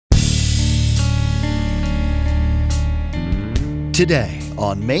Today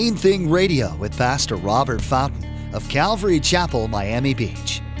on Main Thing Radio with Pastor Robert Fountain of Calvary Chapel, Miami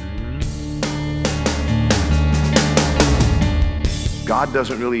Beach. God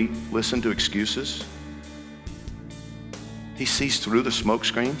doesn't really listen to excuses. He sees through the smoke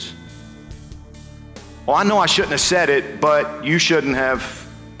screens. Well, I know I shouldn't have said it, but you shouldn't have.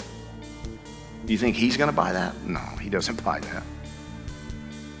 You think he's going to buy that? No, he doesn't buy that.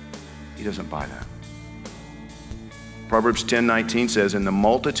 He doesn't buy that. Proverbs 10:19 says, "In the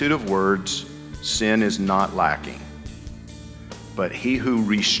multitude of words, sin is not lacking. But he who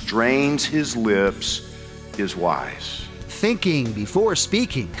restrains his lips is wise." Thinking before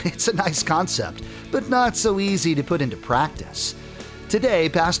speaking, it's a nice concept, but not so easy to put into practice. Today,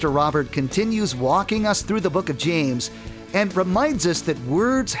 Pastor Robert continues walking us through the book of James and reminds us that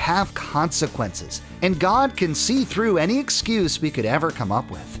words have consequences, and God can see through any excuse we could ever come up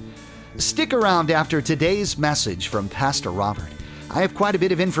with. Stick around after today's message from Pastor Robert. I have quite a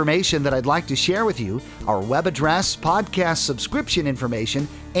bit of information that I'd like to share with you, our web address, podcast subscription information,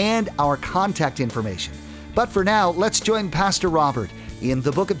 and our contact information. But for now, let's join Pastor Robert in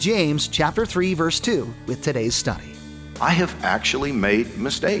the book of James, chapter 3, verse 2, with today's study. I have actually made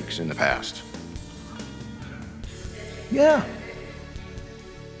mistakes in the past. Yeah.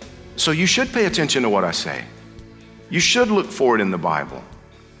 So you should pay attention to what I say. You should look for it in the Bible.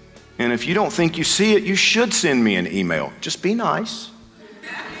 And if you don't think you see it, you should send me an email. Just be nice.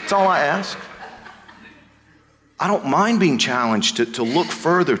 That's all I ask. I don't mind being challenged to look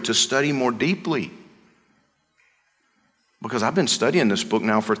further, to study more deeply. Because I've been studying this book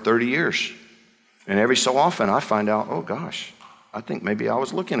now for 30 years. And every so often I find out, oh gosh, I think maybe I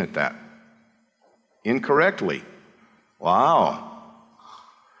was looking at that incorrectly. Wow.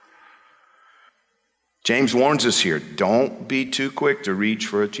 James warns us here, don't be too quick to reach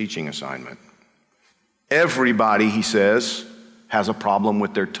for a teaching assignment. Everybody, he says, has a problem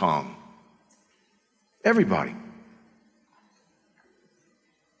with their tongue. Everybody.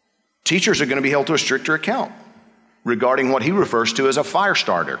 Teachers are going to be held to a stricter account regarding what he refers to as a fire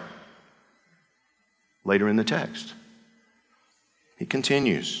starter. Later in the text, he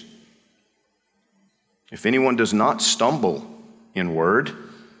continues, if anyone does not stumble in word,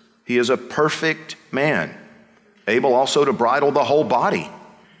 he is a perfect man, able also to bridle the whole body.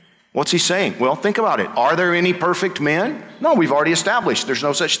 What's he saying? Well, think about it. Are there any perfect men? No, we've already established there's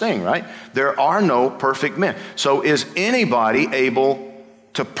no such thing, right? There are no perfect men. So is anybody able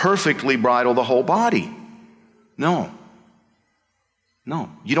to perfectly bridle the whole body? No.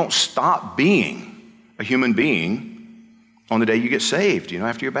 You don't stop being a human being on the day you get saved,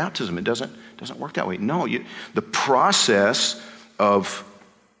 after your baptism. It doesn't work that way. No, the process of,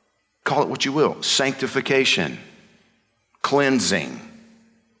 call it what you will, sanctification, cleansing,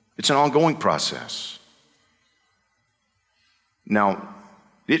 it's an ongoing process. Now,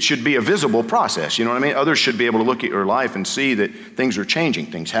 it should be a visible process, you know what I mean? Others should be able to look at your life and see that things are changing.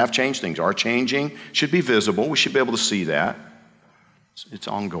 Things have changed, things are changing. It should be visible. We should be able to see that. It's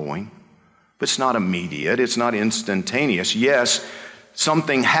ongoing. But it's not immediate. It's not instantaneous. Yes,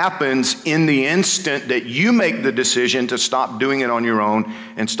 something happens in the instant that you make the decision to stop doing it on your own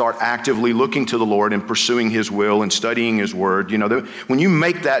and start actively looking to the Lord and pursuing His will and studying His Word. When you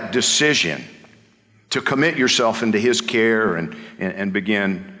make that decision to commit yourself into His care and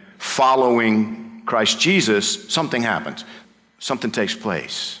begin following Christ Jesus, something happens. Something takes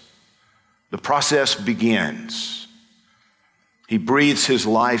place. The process begins. He breathes His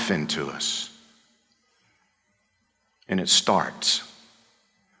life into us. And it starts.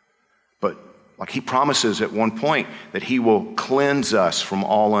 But like He promises at one point that He will cleanse us from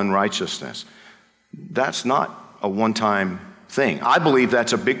all unrighteousness. That's not a one-time thing. I believe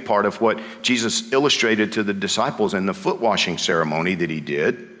that's a big part of what Jesus illustrated to the disciples in the foot washing ceremony that He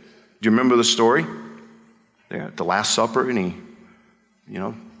did. Do you remember the story? There at the Last Supper, and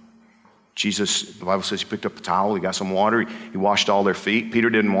Jesus, the Bible says He picked up a towel, He got some water, He washed all their feet. Peter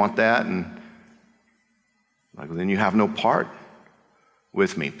didn't want that, and then you have no part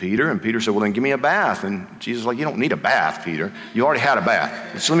with me, Peter. And Peter said, well, then give me a bath. And Jesus was like, you don't need a bath, Peter. You already had a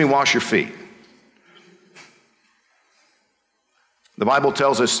bath. Just let me wash your feet. The Bible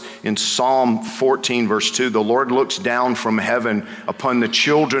tells us in Psalm 14, verse 2, the Lord looks down from heaven upon the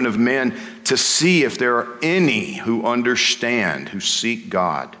children of men to see if there are any who understand, who seek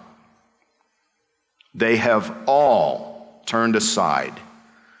God. They have all turned aside.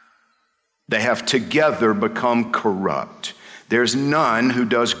 They have together become corrupt. There's none who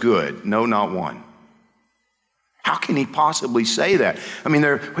does good. No, not one. How can he possibly say that? I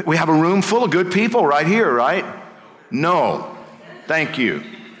mean, we have a room full of good people right here, right? No. Thank you.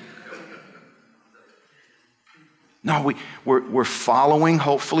 No, we're following,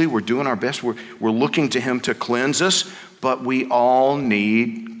 hopefully. We're doing our best. We're looking to him to cleanse us, but we all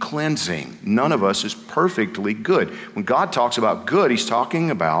need cleansing. None of us is perfectly good. When God talks about good, he's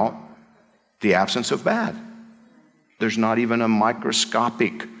talking about the absence of bad. There's not even a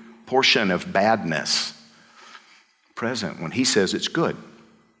microscopic portion of badness present when he says it's good.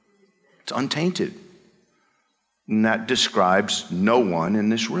 It's untainted. And that describes no one in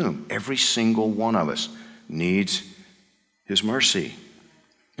this room. Every single one of us needs his mercy.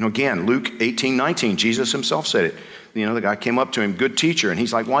 Again, Luke 18:19, Jesus himself said it. The guy came up to him, good teacher, and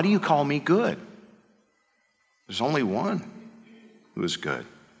he's like, why do you call me good? There's only one who is good.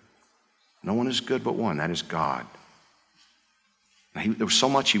 No one is good but one, that is God. Now, there was so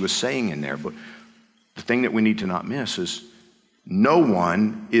much he was saying in there, but the thing that we need to not miss is no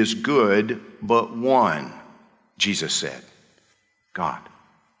one is good but one, Jesus said, God.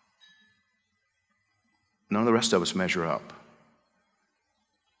 None of the rest of us measure up.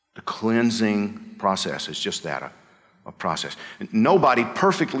 The cleansing process is just that, a process. Nobody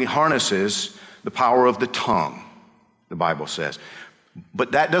perfectly harnesses the power of the tongue, the Bible says.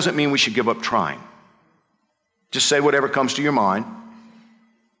 But that doesn't mean we should give up trying. Just say whatever comes to your mind.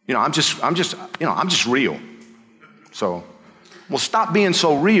 I'm just real. So, well, stop being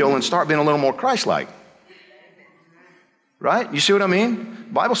so real and start being a little more Christ-like. Right? You see what I mean?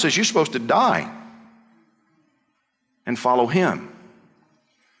 The Bible says you're supposed to die and follow him.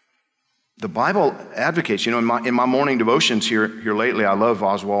 The Bible advocates, in my morning devotions here lately, I love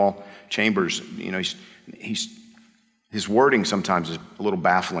Oswald Chambers. His wording sometimes is a little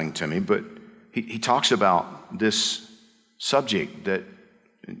baffling to me, but he talks about this subject that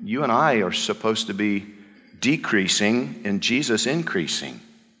you and I are supposed to be decreasing and Jesus increasing.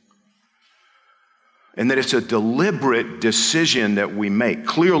 And that it's a deliberate decision that we make,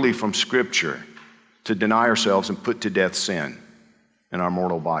 clearly from Scripture, to deny ourselves and put to death sin in our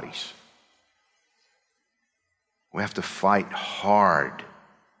mortal bodies. We have to fight hard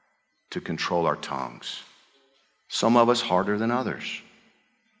to control our tongues. Some of us harder than others.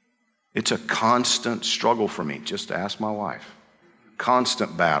 It's a constant struggle for me, just to ask my wife.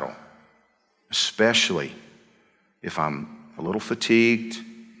 Constant battle, especially if I'm a little fatigued, a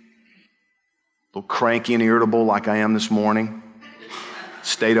little cranky and irritable like I am this morning,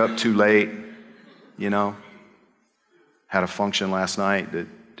 stayed up too late, had a function last night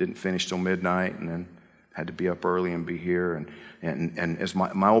that didn't finish till midnight, and then had to be up early and be here. And as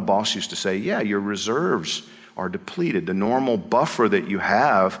my old boss used to say, your reserves are depleted. The normal buffer that you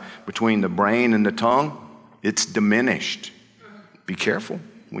have between the brain and the tongue, it's diminished. Be careful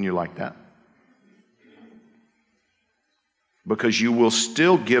when you're like that. Because you will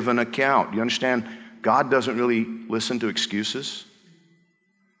still give an account. You understand? God doesn't really listen to excuses.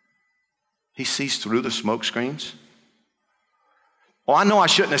 He sees through the smoke screens. Well, I know I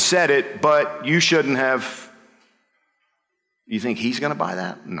shouldn't have said it, but you shouldn't have. You think he's going to buy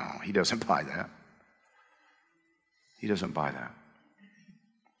that? No, he doesn't buy that. He doesn't buy that.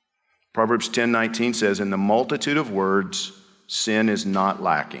 Proverbs 10:19 says, in the multitude of words, sin is not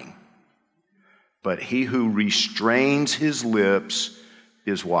lacking. But he who restrains his lips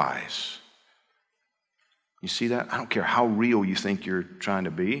is wise. You see that? I don't care how real you think you're trying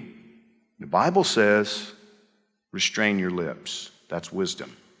to be. The Bible says, restrain your lips. That's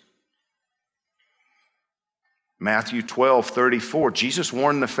wisdom. Matthew 12:34, Jesus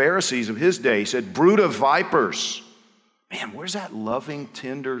warned the Pharisees of his day. He said, brood of vipers. Man, where's that loving,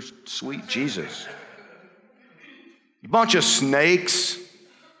 tender, sweet Jesus? A bunch of snakes.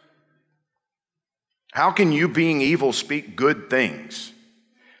 How can you, being evil, speak good things?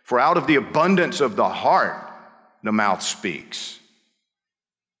 For out of the abundance of the heart, the mouth speaks.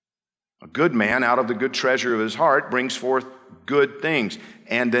 A good man out of the good treasure of his heart brings forth good things.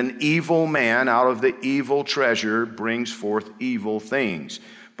 And an evil man out of the evil treasure brings forth evil things.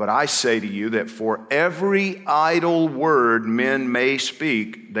 But I say to you that for every idle word men may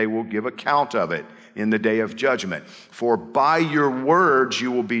speak, they will give account of it in the day of judgment. For by your words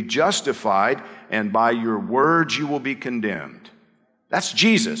you will be justified, and by your words you will be condemned. That's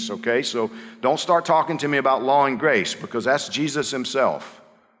Jesus, okay? So don't start talking to me about law and grace, because that's Jesus himself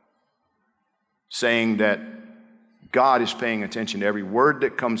saying that God is paying attention to every word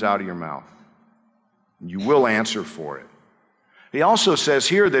that comes out of your mouth. You will answer for it. He also says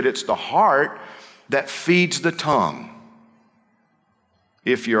here that it's the heart that feeds the tongue.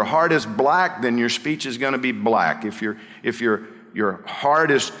 If your heart is black, then your speech is going to be black. If your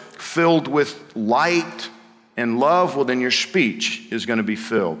heart is filled with light and love, well, then your speech is going to be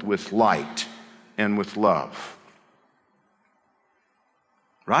filled with light and with love.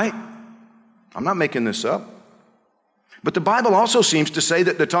 Right? I'm not making this up. But the Bible also seems to say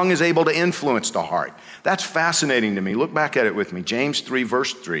that the tongue is able to influence the heart. That's fascinating to me. Look back at it with me. James 3,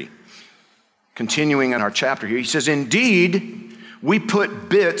 verse 3. Continuing in our chapter here, he says, "Indeed, we put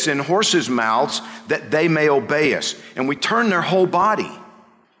bits in horses' mouths that they may obey us, and we turn their whole body.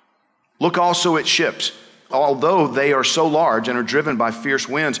 Look also at ships. Although they are so large and are driven by fierce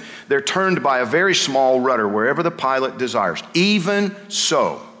winds, they're turned by a very small rudder wherever the pilot desires. Even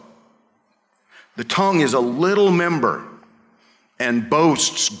so, the tongue is a little member and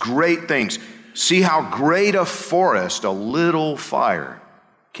boasts great things. See how great a forest a little fire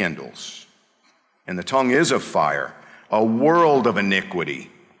kindles. And the tongue is a fire, a world of iniquity.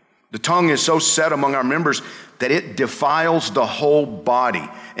 The tongue is so set among our members that it defiles the whole body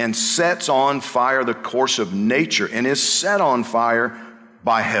and sets on fire the course of nature and is set on fire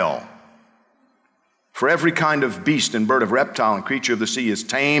by hell. For every kind of beast and bird, of reptile and creature of the sea is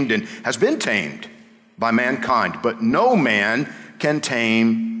tamed and has been tamed by mankind, but no man can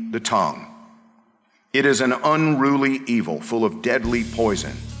tame the tongue. It is an unruly evil full of deadly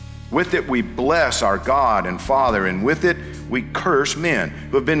poison. With it we bless our God and Father, and with it we curse men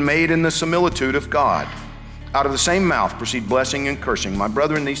who have been made in the similitude of God. Out of the same mouth proceed blessing and cursing. My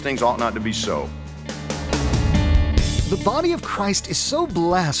brethren, these things ought not to be so." The body of Christ is so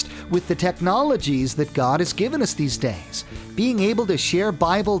blessed with the technologies that God has given us these days. Being able to share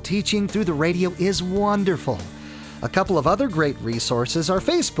Bible teaching through the radio is wonderful. A couple of other great resources are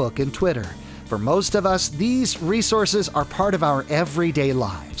Facebook and Twitter. For most of us, these resources are part of our everyday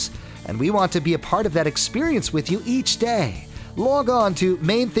lives, and we want to be a part of that experience with you each day. Log on to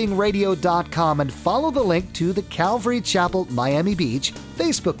mainthingradio.com and follow the link to the Calvary Chapel Miami Beach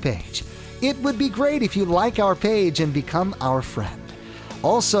Facebook page. It would be great if you like our page and become our friend.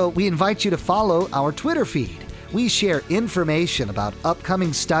 Also, we invite you to follow our Twitter feed. We share information about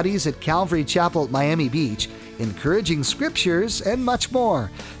upcoming studies at Calvary Chapel Miami Beach, encouraging scriptures, and much more.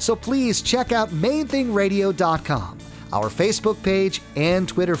 So please check out mainthingradio.com, our Facebook page, and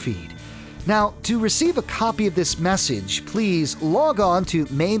Twitter feed. Now, to receive a copy of this message, please log on to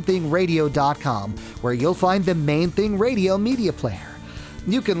mainthingradio.com, where you'll find the Main Thing Radio media player.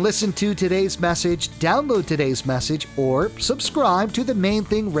 You can listen to today's message, download today's message, or subscribe to the Main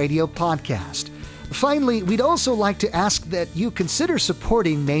Thing Radio podcast. Finally, we'd also like to ask that you consider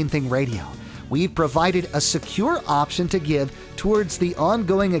supporting Main Thing Radio. We've provided a secure option to give towards the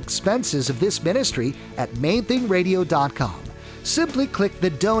ongoing expenses of this ministry at mainthingradio.com. Simply click the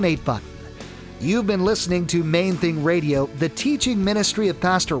donate button. You've been listening to Main Thing Radio, the teaching ministry of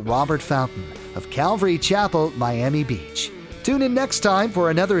Pastor Robert Fountain of Calvary Chapel, Miami Beach. Tune in next time for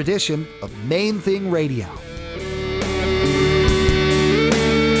another edition of Main Thing Radio.